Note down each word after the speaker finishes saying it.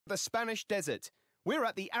The Spanish desert. We're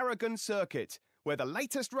at the Aragon circuit, where the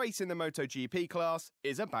latest race in the MotoGP class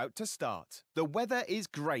is about to start. The weather is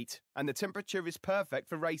great, and the temperature is perfect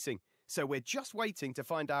for racing, so we're just waiting to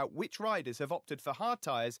find out which riders have opted for hard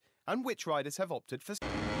tyres and which riders have opted for...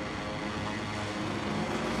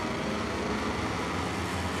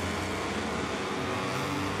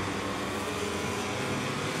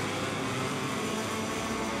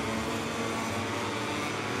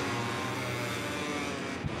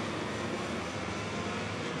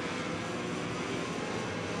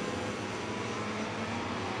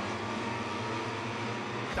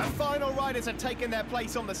 The final riders have taken their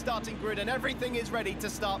place on the starting grid and everything is ready to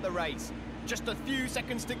start the race. Just a few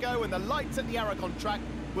seconds to go and the lights at the Aragon track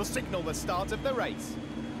will signal the start of the race.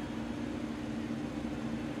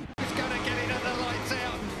 He's going to get it at the lights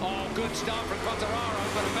out. Oh, good start from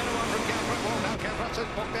ConqueroR, but a better one from Galax. Well, now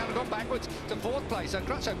Galax walked down and got backwards to fourth place. So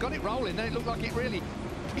ConqueroR got it rolling. Then it looked like it really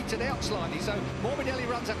petered out slightly. So Morbidelli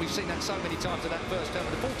runs up. We've seen that so many times at that first turn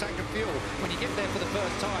with a full tank of fuel. When you get there for the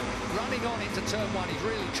first time, running on into turn one is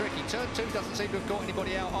really tricky. Turn two doesn't seem to have caught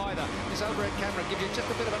anybody out either. This overhead camera gives you just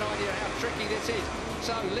a bit of an idea how tricky this is.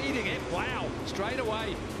 So leading it, wow, straight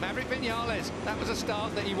away, Maverick Vinales. That was a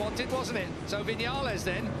start that he wanted, wasn't it? So Vinales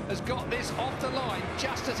then has got this off the line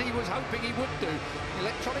just as he was hoping he would do.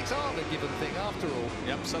 Electronics are the given thing after all.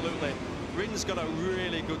 Yeah, absolutely. Rin's got a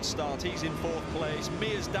really good start. He's in fourth place.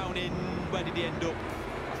 Mir's down in, where did he end up?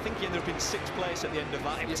 I think he ended up in sixth place at the end of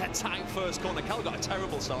that. It was a tight first corner. Cal got a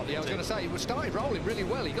terrible start. Yeah, I was going to say, he started rolling really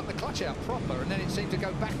well. He got the clutch out proper, and then it seemed to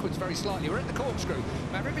go backwards very slightly. We're at the corkscrew.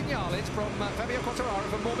 Maverick Vinales from Fabio Quartararo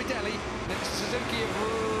from Morbidelli. Next to Suzuki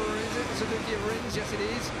of Rins. Yes, it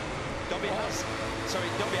is. Dobby has got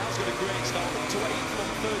a great start, up to 8th from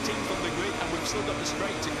 13th on the grid, and we've still got the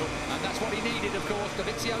straight to come. And that's what he needed, of course.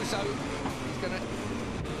 Dovizioso, he's going to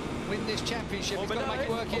win this championship. He's got to make it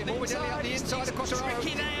work here. Morbidelli on the inside of QuattarAro.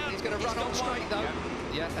 He's going to run on straight, though.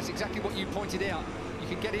 Yeah, that's exactly what you pointed out. You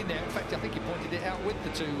can get in there. In fact, I think you pointed it out with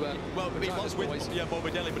the two. Well, it was with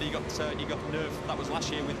Morbidelli, but he got nerfed. That was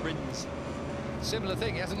last year with Rins. Similar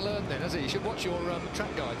thing. He hasn't learned then, has he? You should watch your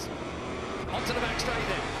track guides. Onto the back straight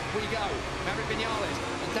then, we go, Maverick Vinales,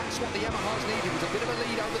 and that's what the Yamahas needed, was a bit of a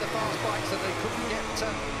lead over the fast bikes so they couldn't get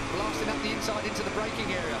blasting up the inside into the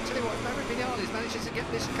braking area. I'll tell you what, Maverick Vinales manages to get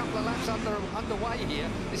this couple of laps underway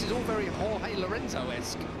here. This is all very Jorge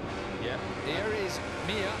Lorenzo-esque. Yeah. Here is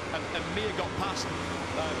Mir. And Mir got passed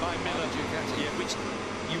by Miller, which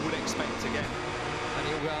you would expect again. And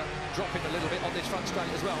he'll drop in a little bit on this front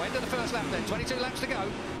straight as well. End of the first lap then, 22 laps to go.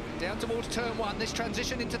 Down towards turn one. This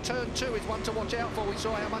transition into turn two is one to watch out for. We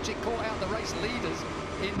saw how much it caught out the race leaders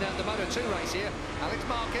in the Moto 2 race here. Alex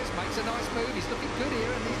Marquez makes a nice move. He's looking good here,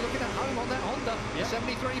 and he's looking at home on that Honda, the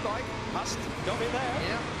 73 bike. Passed, got it there.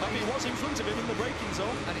 Yeah. I mean, he was in front of him in the braking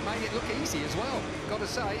zone. And it made it look easy as well. Got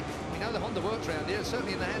to say, we know the Honda works around here,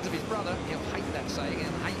 certainly in the hands of his brother. He'll hate that saying,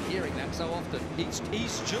 he'll hate hearing that so often. He's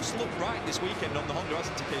just looked right this weekend on the Honda,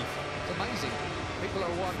 hasn't he, Keith? It's amazing. People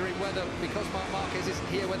are wondering whether, because Marc Marquez isn't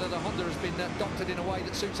here, whether the Honda has been doctored in a way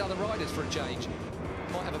that suits other riders for a change.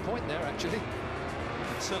 Might have a point there, actually.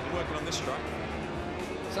 It's certainly working on this track.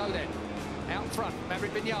 So then, out front,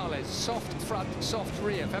 Maverick Vinales, soft front, soft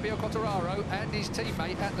rear. Fabio Quartararo and his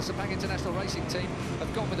teammate at the Sepang International Racing Team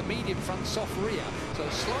have gone with a medium front, soft rear. So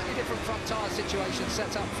a slightly different front tyre situation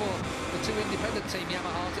set up for the two independent team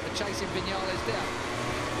Yamahas that are chasing Vinales down.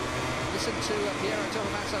 Listen to Piero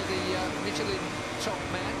Tomaso, the Michelin top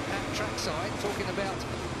man at trackside, talking about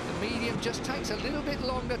the medium just takes a little bit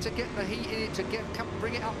longer to get the heat in it, to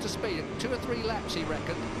bring it up to speed. 2 or 3 laps, he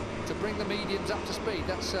reckoned, to bring the mediums up to speed.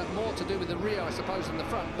 That's more to do with the rear, I suppose, than the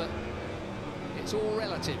front, but it's all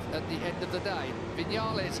relative at the end of the day.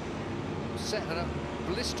 Vinales set a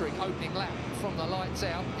blistering opening lap from the lights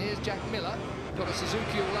out. Here's Jack Miller, got a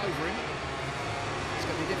Suzuki all over him. It's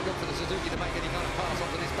going to be difficult for the Suzuki to make any kind of pass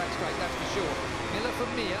onto this back straight, that's for sure. Miller from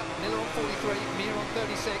Mir, Miller on 43, Mir on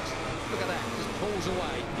 36. Look at that, just pulls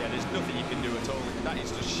away. Yeah, there's nothing you can do at all. That is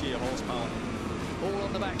just sheer horsepower. All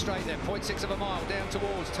on the back straight then, 0.6 of a mile down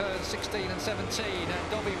towards turns 16 and 17. And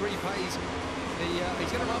Dobby repays the... he's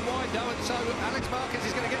going to run wide though, and so Alex Marquez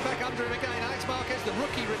is going to get back under him again. Alex Marquez, the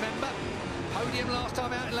rookie, remember. Podium last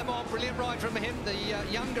time out in Le Mans, brilliant ride from him, the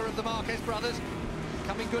younger of the Marquez brothers.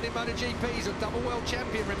 Coming good in MotoGP, he's a double world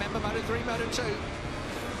champion, remember, Moto 3, Moto 2.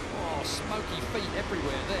 Oh, smoky feet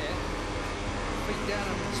everywhere there. feet down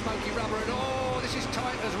and smoky rubber, and oh, this is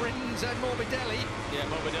tight as Rins and Morbidelli. Yeah,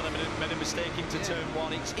 Morbidelli made a mistake into turn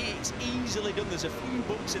one. It's easily done. There's a few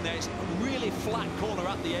bumps in there. It's a really flat corner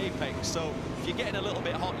at the apex, so if you're getting a little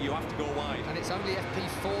bit hot, you have to go wide. And it's only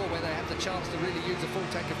FP4 where they have the chance to really use a full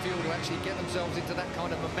tank of fuel to actually get themselves into that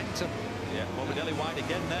kind of momentum. Yeah, Morbidelli wide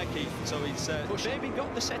again there, Keith. So he's maybe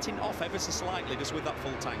got the setting off ever so slightly just with that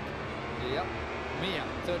full tank. Yep. Mia,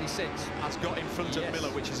 36. Has got in front of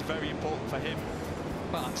Miller, which is very important for him.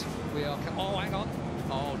 But we are... Oh, hang on.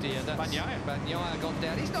 Oh, dear. That's Bagnaia got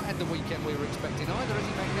down. He's not had the weekend we were expecting either, has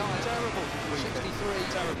he, Bagnaia? Terrible.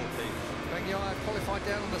 63. Terrible, Keith. Bagnaia qualified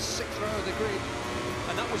down on the 6th row of the grid.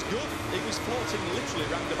 And that was good. He was floating literally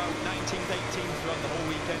around about 19th, 18th throughout the whole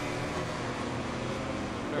weekend.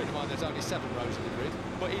 Bear in mind, there's only 7 rows of the grid.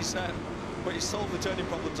 But he's solved the turning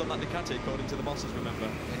problems on that Ducati, according to the bosses, remember?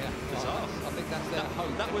 Yeah. Bizarre. I think that's their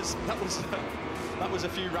hope. That was a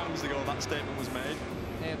few rounds ago that statement was made.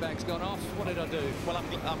 Airbag's gone off. What did I do? Well,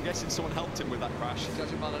 I'm guessing someone helped him with that crash.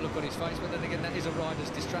 Judging by the look on his face, but then again, that is a rider's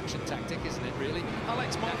distraction tactic, isn't it, really?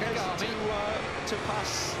 Alex Marquez to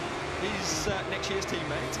pass his next year's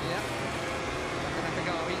teammate. Yeah.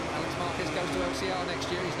 Nakagami. Alex Marquez goes to LCR next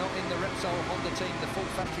year. He's not in the Repsol Honda team, the full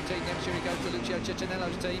factory team. Next year he goes to Lucio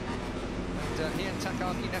Cicinello's team. And he and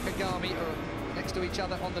Takaki Nakagami are next to each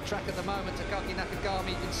other on the track at the moment. Takaki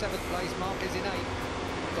Nakagami in 7th place, Marquez in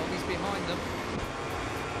 8th. Doggies behind them.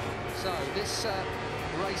 So this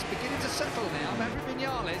race beginning to settle now. Maverick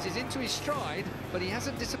Vinales is into his stride, but he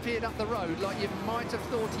hasn't disappeared up the road like you might have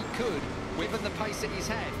thought he could, given the pace that he's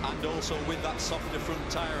had. And also with that softer front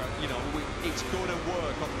tyre, you know, it's going to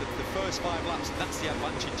work on the first 5 laps. That's the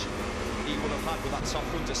advantage he would have had with that soft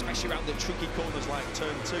front, especially around the tricky corners like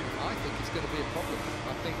turn 2. I think it's going to be a problem.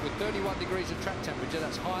 I think with 31 degrees of track temperature,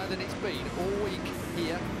 that's higher than it's been all week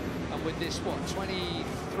here. And with this,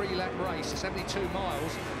 23-lap race, 72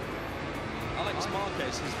 miles. Alex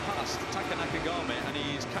Marquez has passed Taka Nakagami and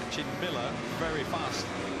he's catching Miller very fast.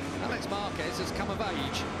 Alex Marquez has come of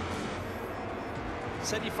age.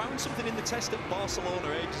 Said he found something in the test at Barcelona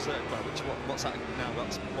ages ago. Well, what's that now?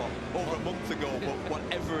 That's over a month ago, but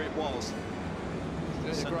whatever it was.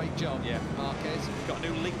 He's doing a great job, yeah. Marquez. Got a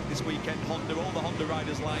new link this weekend, Honda. All the Honda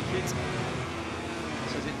riders like it.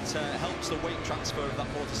 Says it helps the weight transfer of that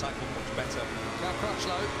motorcycle much better. Cal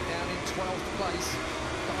Crutchlow down in 12th place.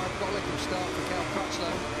 Diabolical start for Cal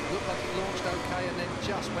Crutchlow. Looked like it launched okay and then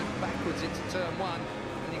just went backwards into turn 1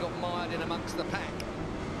 and he got mired in amongst the pack.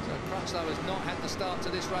 So Crutchlow has not had the start to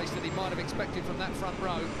this race that he might have expected from that front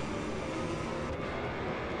row.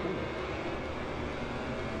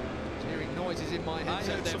 Hearing noises in my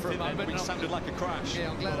headset there for a moment. Which sounded like a crash.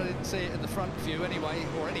 Yeah, I'm glad I didn't see it in the front view anyway,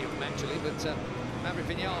 or any of them actually, but Maverick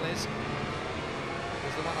Vinales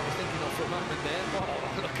was the one I was thinking of for a moment there. Oh,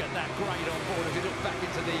 look at that grade on board if you look back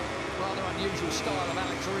into the rather unusual style of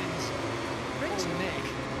Alex Rins. Rins' neck.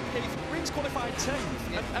 Rins qualified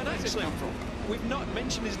 10th, yeah, and actually we've not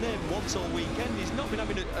mentioned his name once all weekend. He's not been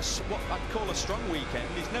having what I'd call a strong weekend.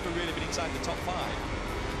 He's never really been inside the top 5.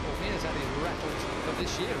 Well, Mia's had his rattles for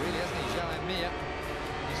this year, really, hasn't he? Joan Mir,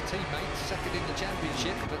 his teammate, second in the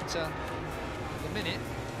championship, but at the minute,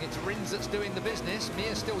 it's Rins that's doing the business.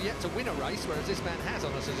 Mir's still yet to win a race, whereas this man has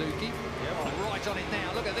on a Suzuki. Yeah, right on it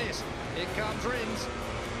now, look at this. Here comes Rins.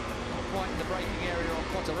 Not quite in the braking area on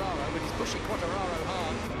ConqueroR, but he's pushing ConqueroR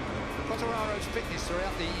hard. ConqueroR's fitness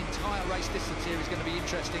throughout the entire race distance here is going to be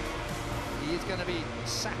interesting. He is going to be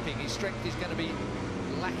sapping. His strength is going to be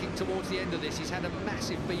lacking towards the end of this. He's had a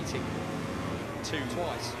massive beating.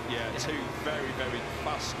 Twice. Yeah, two very, very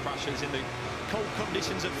fast crashes in the cold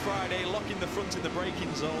conditions of Friday, locking the front in the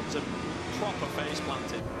braking zones and proper face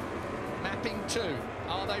planting. Mapping 2.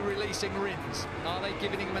 Are they releasing Rins? Are they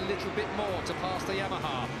giving him a little bit more to pass the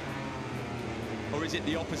Yamaha? Or is it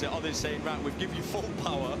the opposite? Are they saying, right, we've given you full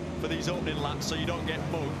power for these opening laps so you don't get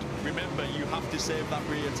mugged. Remember, you have to save that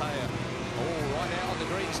rear tyre. Oh, right out on the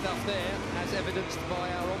green stuff there, as evidenced by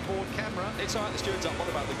our onboard camera. It's all right, the stewards aren't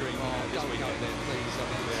bothered about the green. Oh, don't go there, please. I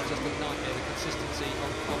mean, it's just a nightmare, the consistency.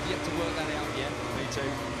 I've yet to work that out yet. Me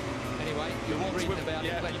too. Anyway, you'll be reading about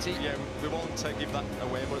it plenty. Yeah, we won't give that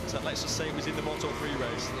away, but let's just say it was in the Moto 3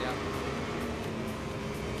 race. Yeah.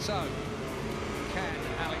 So, can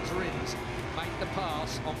Alex Rins make the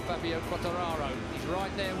pass on Fabio Quartararo? He's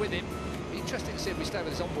right there with him. Be interesting to see if we stay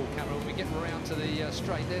with this onboard camera when we get around to the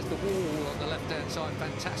straight. There's the wall on the left-hand side.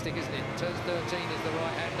 Fantastic, isn't it? Turns 13 is the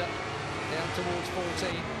right-hander. Down towards 14.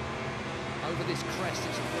 Over this crest,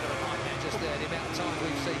 it's a bit of a nightmare just there. The amount of times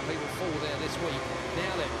we've seen people fall there this week.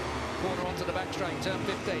 Now then, corner onto the back straight, turn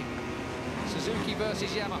 15. Suzuki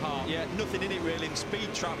versus Yamaha. Yeah, nothing in it really, in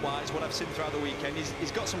speed trap-wise, what I've seen throughout the weekend.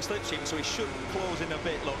 He's got some slipstream, so he should close in a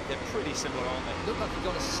bit. Look, they're pretty similar, aren't they? Looked like he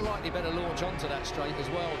got a slightly better launch onto that straight as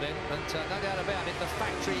well then, but no doubt about it, the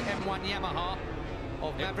factory M1 Yamaha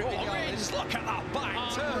of Maverick Vinales. Look at that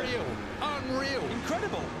back turn. Unreal, unreal.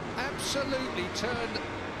 Incredible. Absolutely turned,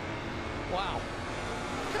 wow.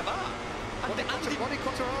 Look at that. What did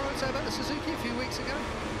ConqueroR say about the Suzuki a few weeks ago?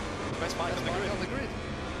 Best bike on the grid.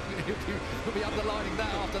 He'll be underlining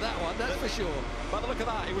that after that one, that's for sure. By the look of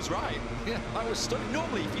that, it was right. Yeah. I was stunned.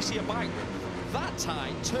 Normally, if you see a bike that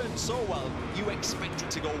tight, turn so well, you expect it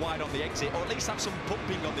to go wide on the exit, or at least have some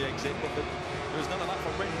pumping on the exit, but there was none of that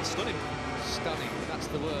from Rins. Stunning. Stunning, that's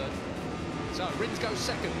the word. So, Rins goes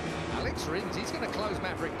second. Alex Rins, he's going to close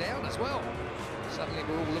Maverick down as well. Suddenly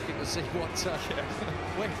we're all looking to see what,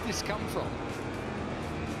 where did this come from?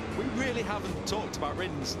 We really haven't talked about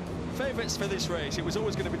Rins. Favourites for this race, it was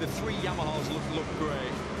always going to be the three Yamahas look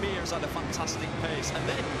great. Mir's had a fantastic pace, and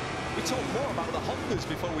then we talked more about the Hondas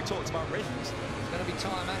before we talked about Rins. It's going to be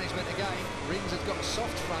tyre management again. Rins has got a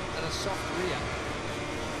soft front and a soft rear.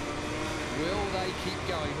 Will they keep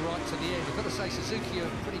going right to the end? I've got to say Suzuki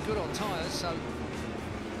are pretty good on tyres, so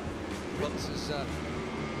Rins is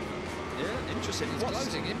interesting.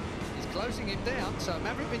 He's closing him down, so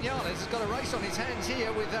Maverick Vinales has got a race on his hands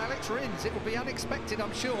here with Alex Rins. It will be unexpected,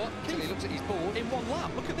 I'm sure, until he looks at his board. In one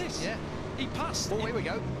lap, look at this. Yeah. He passed. Oh, here we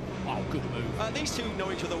go. Oh, good move. These two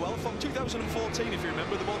know each other well from 2014, if you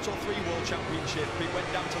remember, the Moto 3 World Championship. It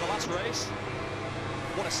went down to the last race.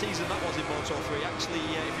 What a season that was in Moto 3. Actually,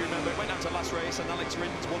 if you remember, it went down to the last race and Alex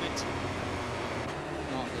Rins won it.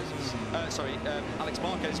 Alex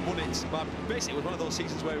Marquez won it, but basically it was one of those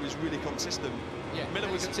seasons where he was really consistent. Yeah, Miller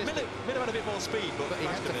had a bit more speed, but he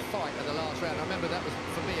had to fight at the last round. I remember that was,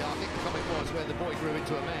 for me, I think the comment was where the boy grew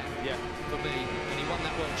into a man. Yeah. For me, and he won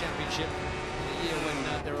that World Championship in a year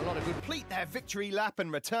when there were a lot of good... Complete their victory lap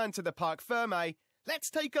and return to the Parc Fermé. Let's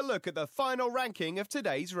take a look at the final ranking of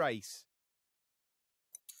today's race.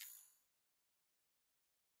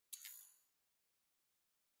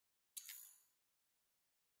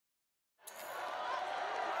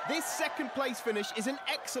 This second place finish is an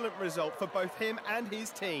excellent result for both him and his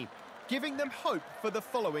team, giving them hope for the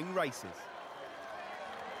following races.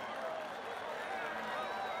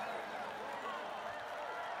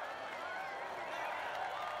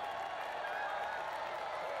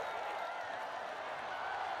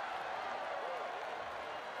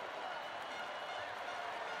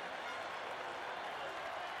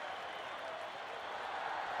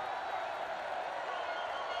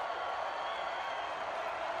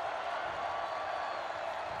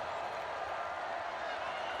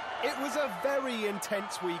 It was a very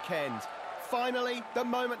intense weekend. Finally, the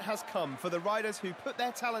moment has come for the riders who put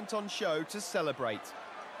their talent on show to celebrate.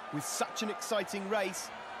 With such an exciting race,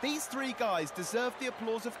 these three guys deserve the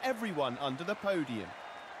applause of everyone under the podium.